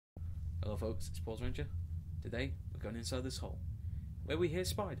Hello folks, it's Polis Ranger. Today we're going inside this hole, where we hear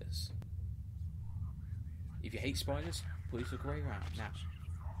spiders. If you hate spiders, please look right around now.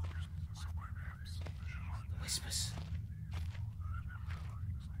 Whispers.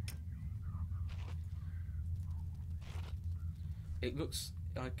 It looks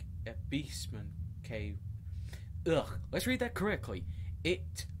like a basement cave. Ugh, let's read that correctly.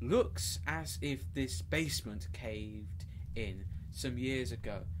 It looks as if this basement caved in some years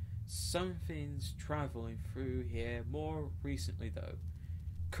ago. Something's travelling through here more recently though.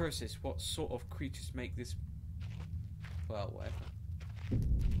 Curses, what sort of creatures make this... Well, whatever.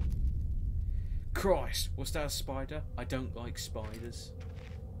 Christ, was that a spider? I don't like spiders.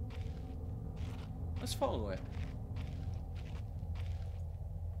 Let's follow it.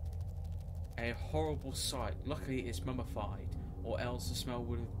 A horrible sight. Luckily it's mummified, or else the smell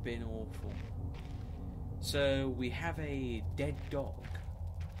would have been awful. So we have a dead dog.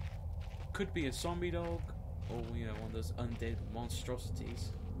 Could be a zombie dog, or one of those undead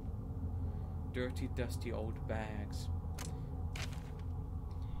monstrosities. Dirty, dusty old bags.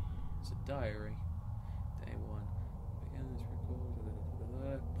 It's a diary. Day 1. Begin this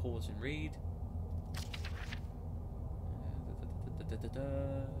record. Pause and read.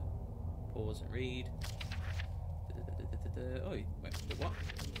 Pause and read. Oh, wait, what?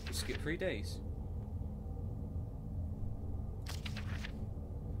 We skipped 3 days.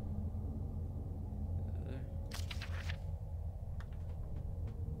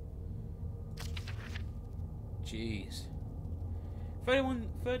 Jeez.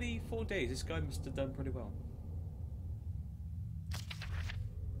 34 days, this guy must have done pretty well.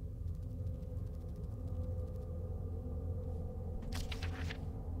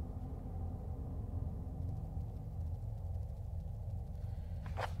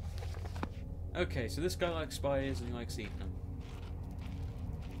 Okay, so this guy likes spiders and he likes eating them.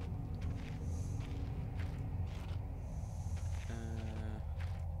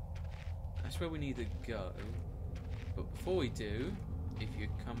 That's where we need to go. But before we do, if you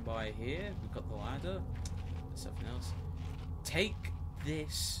come by here, we've got the ladder and something else. Take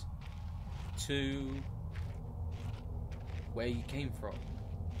this to where you came from.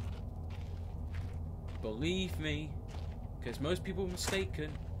 Believe me, because most people are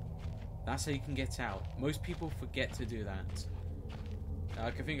mistaken. That's how you can get out. Most people forget to do that. I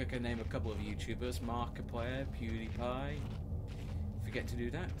think I can name a couple of YouTubers: Markiplier, PewDiePie. Forget to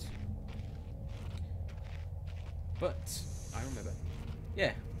do that. But I remember.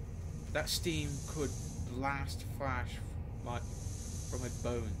 Yeah, that steam could blast flash from my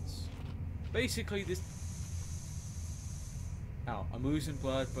bones. Basically, this. Oh, I'm losing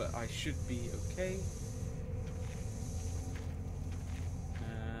blood, but I should be okay.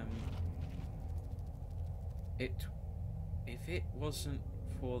 If it wasn't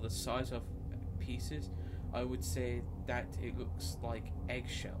for the size of pieces, I would say that it looks like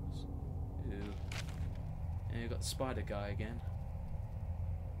eggshells. Ooh. And you've got the spider guy again.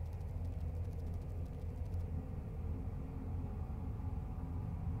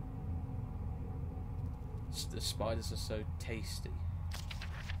 The spiders are so tasty.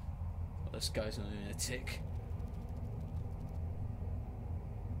 Well, this guy's a lunatic.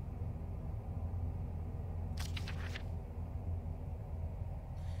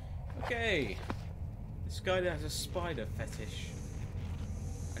 Okay, this guy has a spider fetish,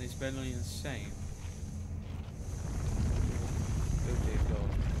 and he's barely insane. Oh dear God.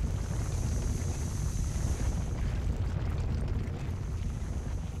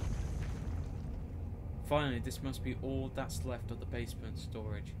 Finally, this must be all that's left of the basement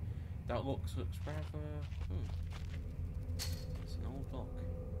storage. That looks rather... It's an old lock.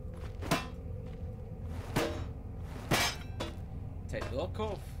 Take the lock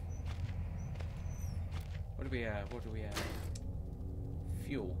off. What do we have?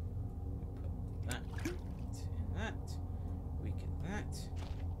 Fuel. Put that in that. We get that.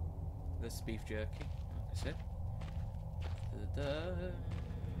 This beef jerky, like I said.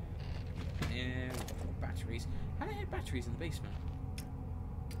 And batteries. How do I have batteries in the basement?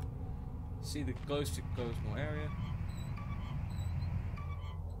 See, the glow stick glows more area.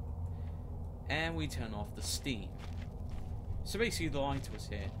 And we turn off the steam. So basically the light was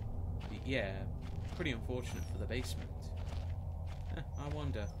here. Yeah, pretty unfortunate for the basement. I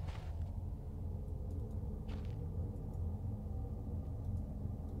wonder.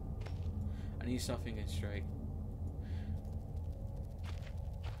 I need to start thinking straight.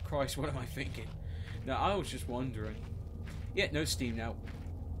 Christ, what am I thinking? No, I was just wondering. Yeah, no steam now.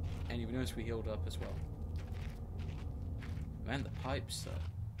 And you've noticed we healed up as well. Man, the pipes though.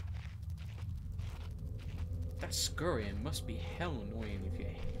 That scurrying must be hell annoying if you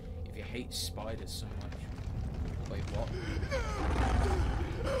hate spiders so much. Wait, what?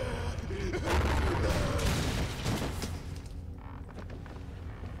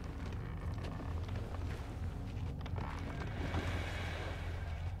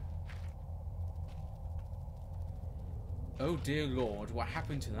 Oh dear Lord, what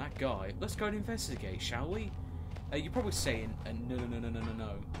happened to that guy? Let's go and investigate, shall we? You're probably saying,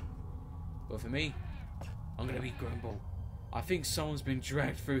 no. But for me, I'm gonna be Grumble. I think someone's been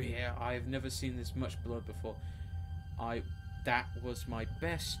dragged through here. I've never seen this much blood before. That was my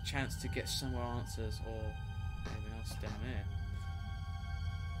best chance to get some more answers, or anything else down there.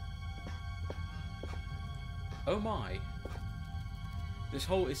 Oh my! This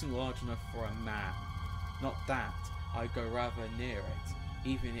hole isn't large enough for a man. Not that. I'd go rather near it,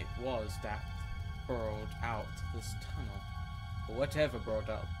 even if it was that burrowed out this tunnel. Or whatever burrowed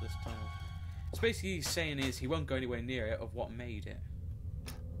out this tunnel. So basically he's saying is he won't go anywhere near it of what made it.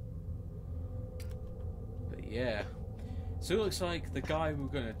 But yeah. So it looks like the guy we were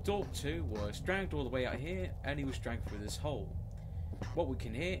going to talk to was dragged all the way out here, and he was dragged through this hole. What we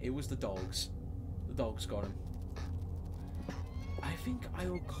can hear, it was the dogs. The dogs got him. I think I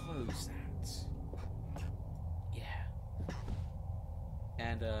will close that.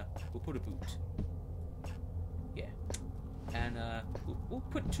 And we'll put a boot. Yeah. And we'll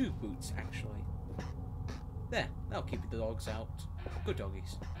put 2 boots actually. There, that'll keep the dogs out. Good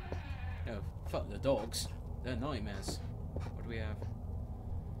doggies. No, fuck the dogs. They're nightmares. What do we have?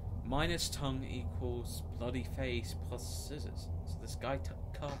 Minus tongue equals bloody face plus scissors. So this guy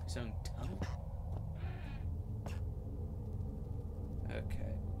cut off his own tongue?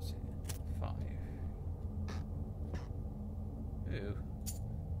 Okay, what's here? 5. Ooh.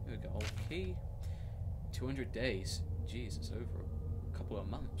 We got old key. 200 days. Jesus, over a couple of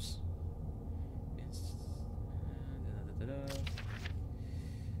months. It's,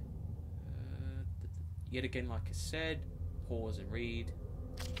 yet again, like I said, pause and read.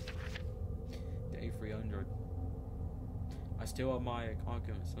 Day 300. I still have my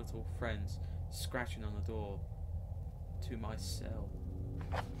arguments, little friends, scratching on the door to my cell.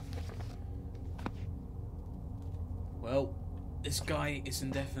 Well, this guy is an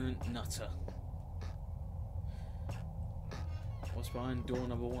indefinite nutter. What's behind door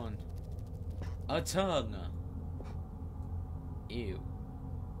number 1? A tongue. Ew.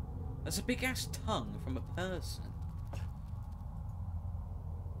 That's a big ass tongue from a person.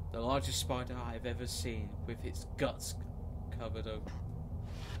 The largest spider I've ever seen, with its guts cut open.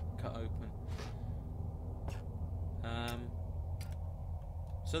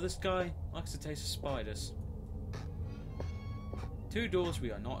 So this guy likes to taste of spiders. 2 doors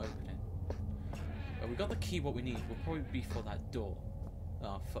we are not opening. But we got the key, what we need will probably be for that door.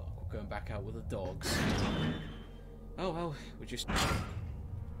 Oh fuck, we're going back out with the dogs. Oh well, we're just...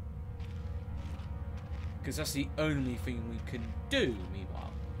 Because that's the only thing we can do,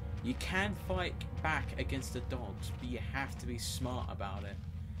 meanwhile. You can fight back against the dogs, but you have to be smart about it.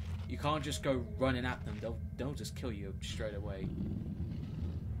 You can't just go running at them, they'll just kill you straight away.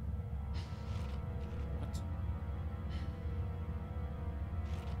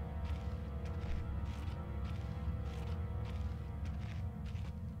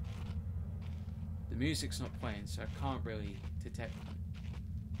 The music's not playing, so I can't really detect them.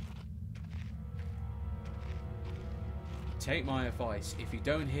 Take my advice, if you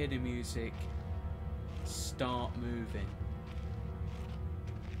don't hear the music, start moving.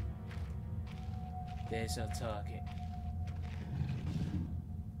 There's a target.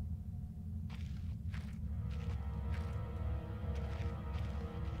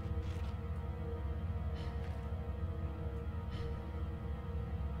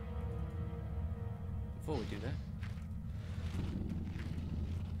 Before we do that,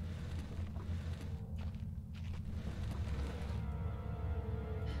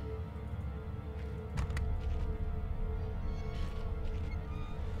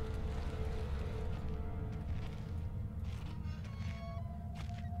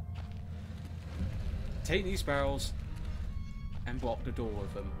 take these barrels and block the door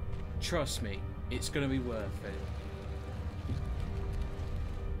with them. Trust me, it's gonna be worth it.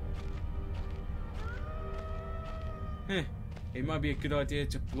 It might be a good idea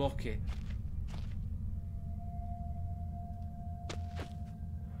to block it.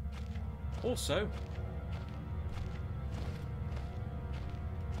 Also,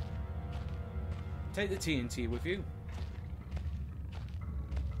 take the TNT with you.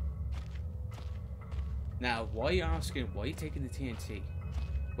 Now, why are you asking, why are you taking the TNT?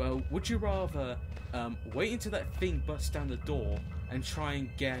 Well, would you rather wait until that thing busts down the door and try and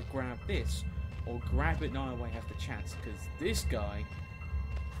grab this? Or grab it now while you have the chance? Because this guy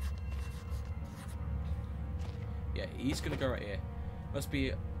Yeah, he's gonna go right here. Must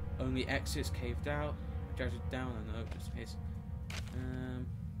be only exits caved out. Dragged it down and no, just in case.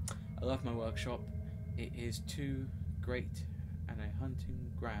 I love my workshop. It is too great and a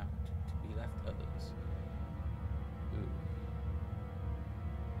hunting ground to be left others. Ooh.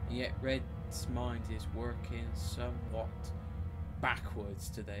 And yet Red's mind is working somewhat backwards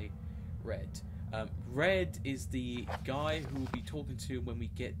today. Red is the guy who we'll be talking to when we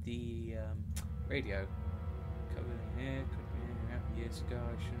get the radio. Covered in hair, could have been in here years ago.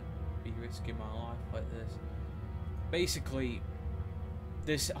 I shouldn't be risking my life like this. Basically,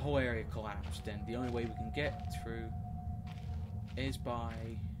 this whole area collapsed, and the only way we can get through is by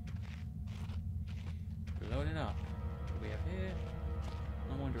loading up. What do we have here?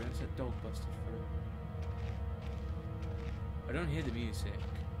 I'm wondering, is that dog busted through? I don't hear the music.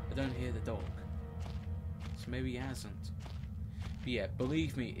 I don't hear the dog. So maybe he hasn't. But yeah,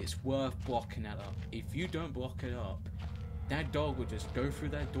 believe me, it's worth blocking that up. If you don't block it up, that dog will just go through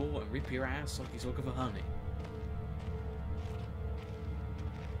that door and rip your ass like he's looking for honey.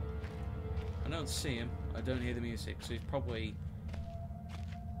 I don't see him. I don't hear the music, so he's probably...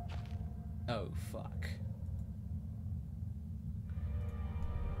 Oh, fuck.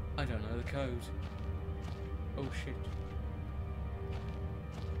 I don't know the code. Oh, shit.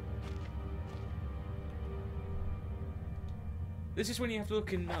 This is when you have to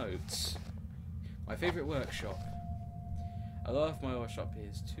look in notes. My favourite workshop. I love my workshop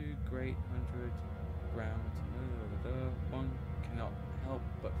is 2 great 100 ground. One cannot help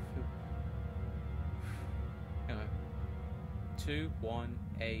but feel. Hang on. 2, 1,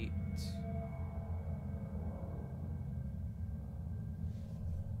 8.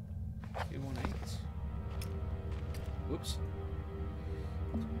 Two, 1, 8. Whoops.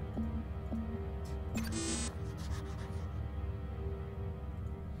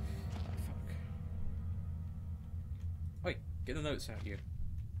 Get the notes out, you.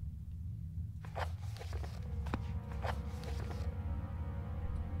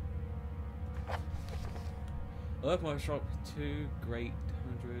 I love my shop. 2 great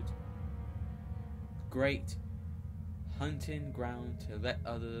 100. Great hunting ground to let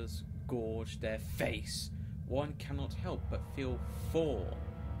others gorge their face. One cannot help but feel 4.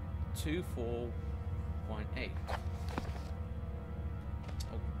 2, 4, 1, 8.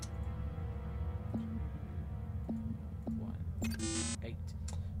 8.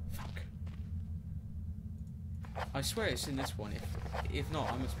 Fuck. I swear it's in this one. If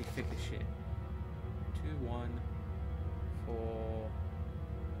not, I must be thick as shit. 2, 1, 4,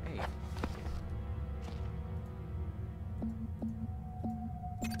 8.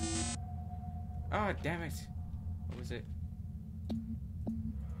 Ah, damn it. What was it?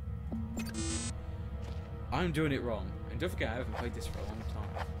 I'm doing it wrong. And don't forget, I haven't played this for a long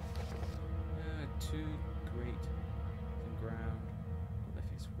time. 2 great ground. If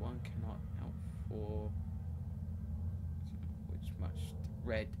it's 1 cannot help 4. Which much?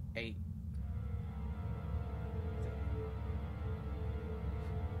 Red 8.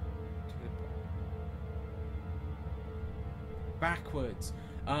 Backwards.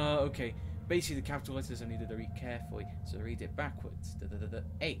 Okay. Basically, the capital letters I needed to read carefully, so I read it backwards.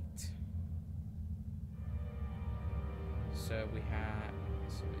 8. So we have.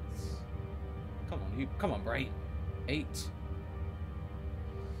 So it's. Come on, brain. 8,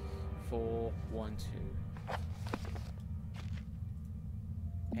 4, 1, 2.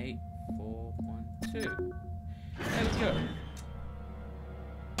 8, 4, 1, 2. There we go.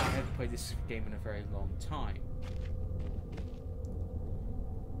 I haven't played this game in a very long time.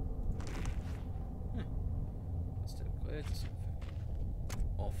 Still clear to something.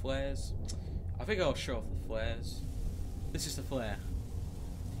 All flares. I think I'll show off the flares. This is the flare.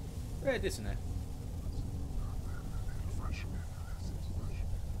 Red, isn't it?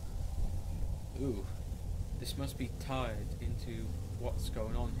 Ooh, this must be tied into what's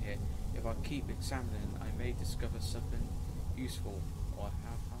going on here. If I keep examining, I may discover something useful or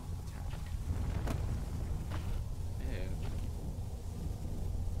have heart attack. Ew.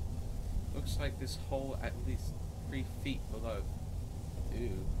 Looks like this hole at least 3 feet below.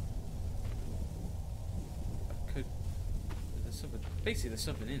 Ew. I could. There's something. Basically, there's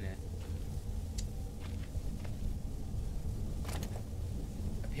something in there.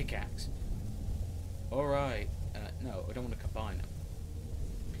 A pickaxe. Alright. No, I don't want to combine them.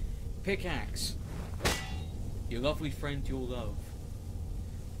 Pickaxe. Your lovely friend you'll love.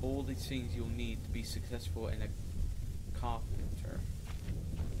 All these things you'll need to be successful in a carpenter.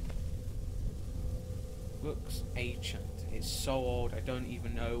 Looks ancient. It's so old I don't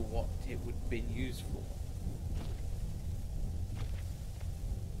even know what it would have been used for.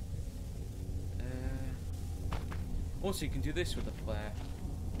 Also, you can do this with a flare.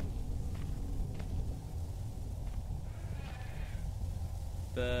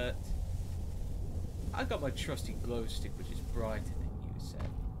 But I got my trusty glow stick, which is brighter than you, so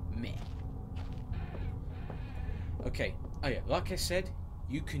meh. Okay, oh yeah, like I said,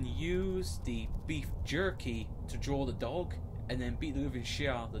 you can use the beef jerky to draw the dog, and then beat the living shit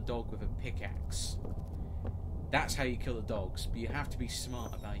out of the dog with a pickaxe. That's how you kill the dogs, but you have to be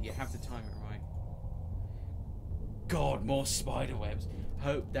smart about it. You have to time it right. God, more spider webs.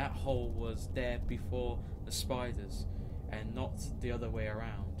 Hope that hole was there before the spiders, and not the other way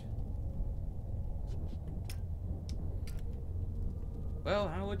around. Well,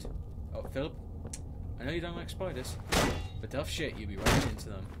 Howard. Oh, Philip. I know you don't like spiders, but tough shit, you'll be running into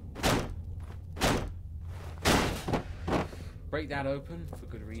them. Break that open for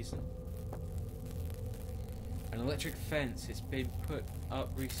good reason. An electric fence has been put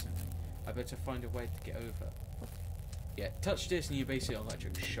up recently. I better find a way to get over. Yeah, touch this and you're basically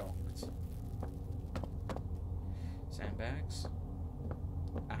electric shocked. Sandbags.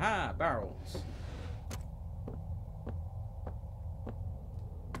 Aha! Barrels.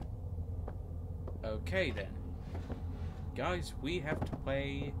 Okay then. Guys, we have to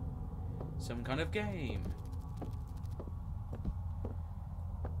play some kind of game.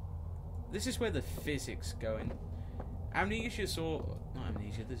 This is where the physics go in. Amnesia saw... Not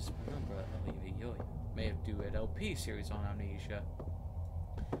Amnesia, this is Penumbra Overture. May have do an LP series on Amnesia.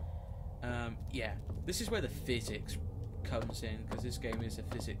 Yeah, this is where the physics comes in, because this game is a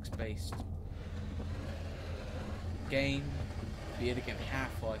physics-based game. The other game,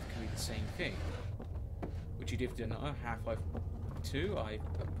 Half-Life, can be the same thing. Which you did know, Half-Life 2, I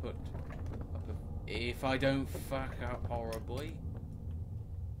put up a, if I don't fuck up horribly.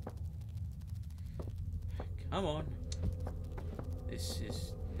 Come on. This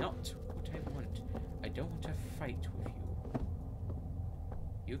is not what I want. I don't want to fight with you.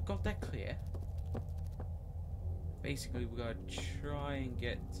 You got that clear? Basically, we gotta try and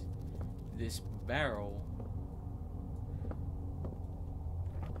get this barrel.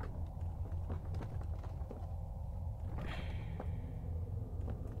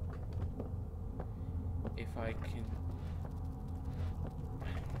 If I can...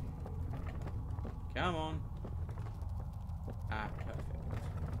 Come on. Ah, perfect.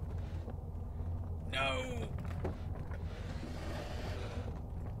 No!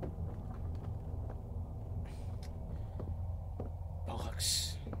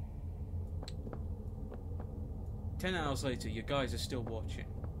 Bollocks. 10 hours later, you guys are still watching.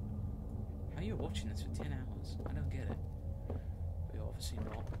 How are you watching this for 10 hours? I don't get it. But you're obviously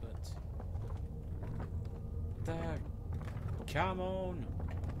not, but... Come on!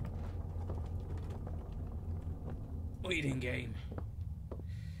 Waiting game.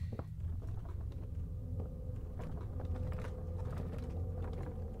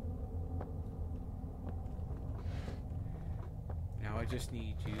 Now I just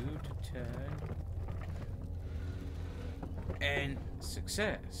need you to turn. And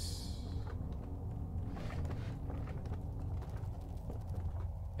success.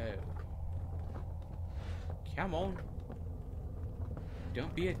 Oh. Come on.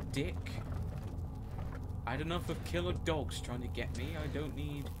 Don't be a dick. I had enough of killer dogs trying to get me. I don't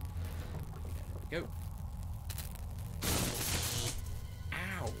need... Go.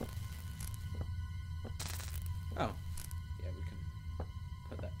 Ow. Oh. Yeah, we can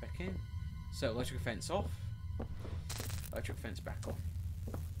put that back in. So, electric fence off. Electric fence back on.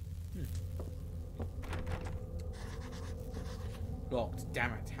 Locked.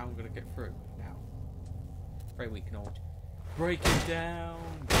 Damn it. How am I going to get through now? Very weak and old. Break it down.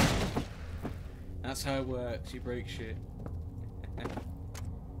 That's how it works. You break shit.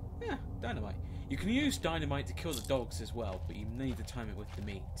 Yeah, dynamite. You can use dynamite to kill the dogs as well, but you need to time it with the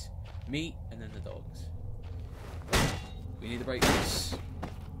meat. Meat and then the dogs. We need to break this.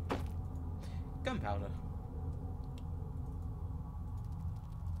 Gunpowder.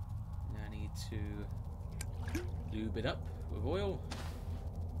 Now I need to lube it up with oil.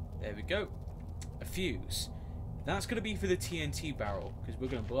 There we go. A fuse. That's going to be for the TNT barrel, because we're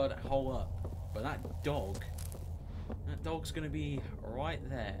going to blow that hole up. But that dog's going to be right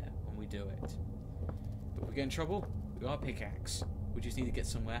there when we do it. But if we get in trouble, we got a pickaxe. We just need to get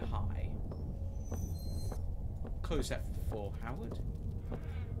somewhere high. Close that for Howard.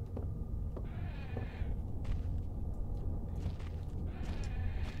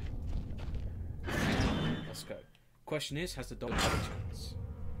 Let's go. Question is, has the dog got a chance?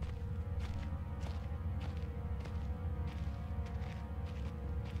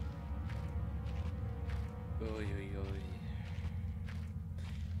 Oy, oy, oy.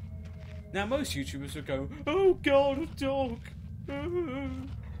 Now most YouTubers would go, "Oh God, a dog!"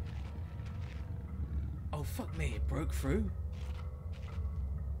 Oh fuck me! It broke through.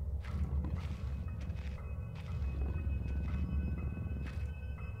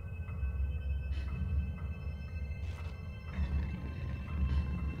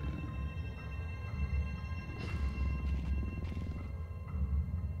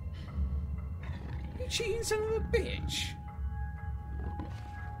 You cheating son of a bitch!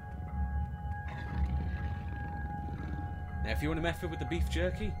 Now, if you want a method with the beef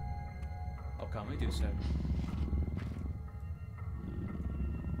jerky, I'll calmly do so.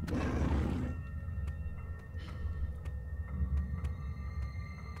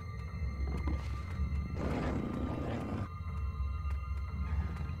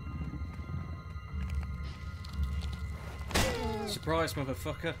 Surprise,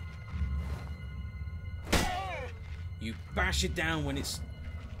 motherfucker. You bash it down when it's...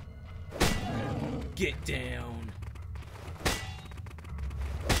 Get down.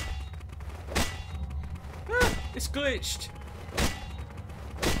 Ah, it's glitched.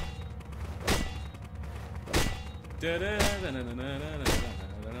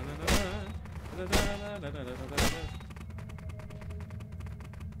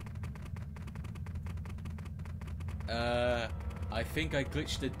 I think I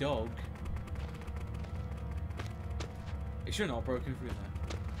glitched the dog. It should not have broken through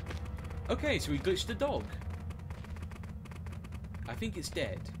that. Okay, so we glitched the dog. I think it's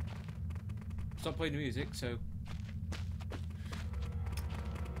dead. Stop playing the music, so...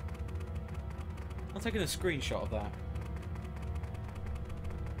 I'm taking a screenshot of that.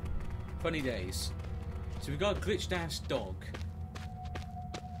 Funny days. So we got a glitched ass dog,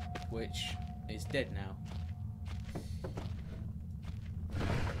 which is dead now.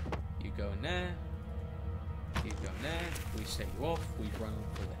 You go in there. You go in there. We set you off. We run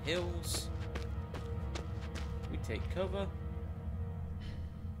for the hills. We take cover.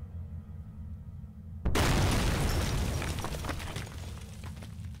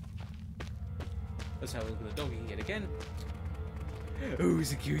 Let's have a look at the doggy yet again.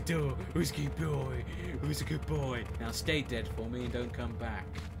 Who's a cute dog? Who's a cute boy? Who's a good boy? Now stay dead for me and don't come back.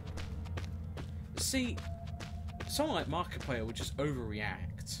 See, someone like Markiplier would just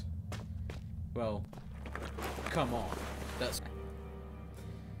overreact. Well, come on. That's...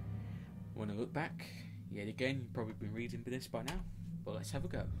 Wanna look back? Yet again, you've probably been reading this by now. But let's have a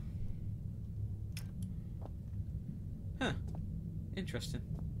go. Huh. Interesting.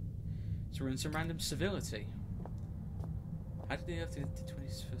 So we're in some random civility. How did they have to get to the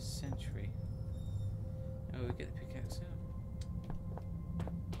 21st century? Oh, we get the pickaxe out.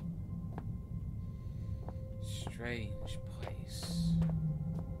 Strange place.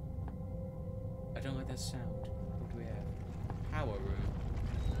 I don't like that sound. What do we have? Power room.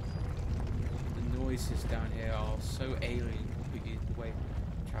 The noises down here are so alien completely the way it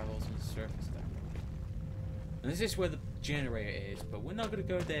travels on the surface down. And this is where the generator is, but we're not going to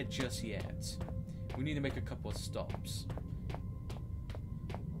go there just yet. We need to make a couple of stops.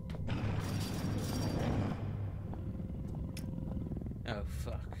 Oh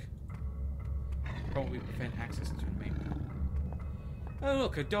fuck. Probably prevent access to the main room. Oh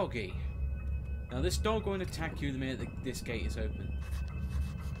look, a doggy. Now this dog won't attack you the minute this gate is open.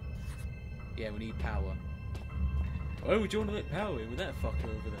 Yeah, we need power. Oh, would you want to let power in with that fucker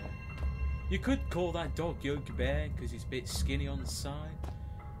over there? You could call that dog Yogi Bear because he's a bit skinny on the side,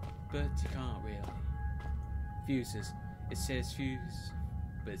 but you can't really. Fuses. It says fuse,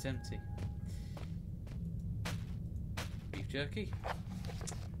 but it's empty. Beef jerky.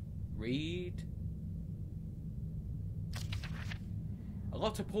 Read. A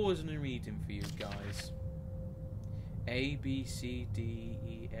lot of pausing and reading for you guys. A, B, C, D,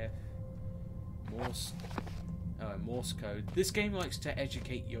 E, F. Morse code. This game likes to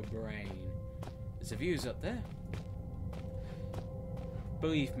educate your brain. There's a views up there.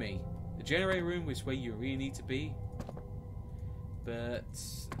 Believe me, the generator room is where you really need to be. But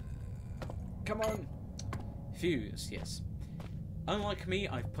come on, fuse. Yes. Unlike me,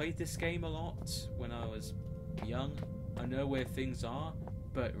 I've played this game a lot when I was young. I know where things are,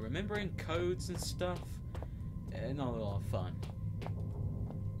 but remembering codes and stuff, not a lot of fun.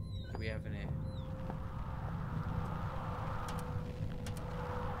 What do we have in here?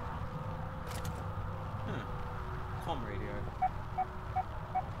 Comm radio.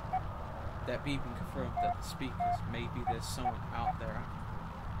 That beeping confirmed that the speakers, maybe there's someone out there.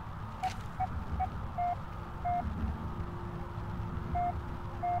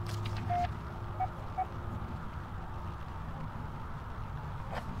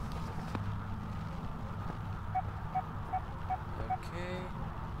 Okay.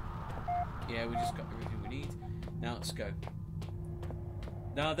 Yeah, we just got everything we need. Now let's go.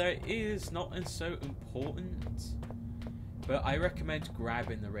 Now there is not so important, but I recommend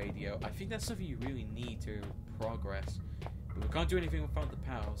grabbing the radio. I think that's something you really need to progress. But we can't do anything without the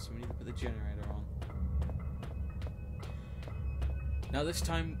power, so we need to put the generator on. Now this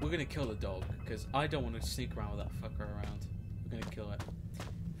time we're gonna kill the dog, because I don't want to sneak around with that fucker around. We're gonna kill it.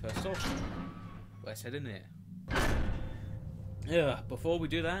 First off, let's head in here. Before we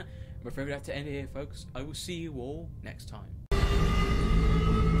do that, I'm afraid we have to end it here, folks. I will see you all next time.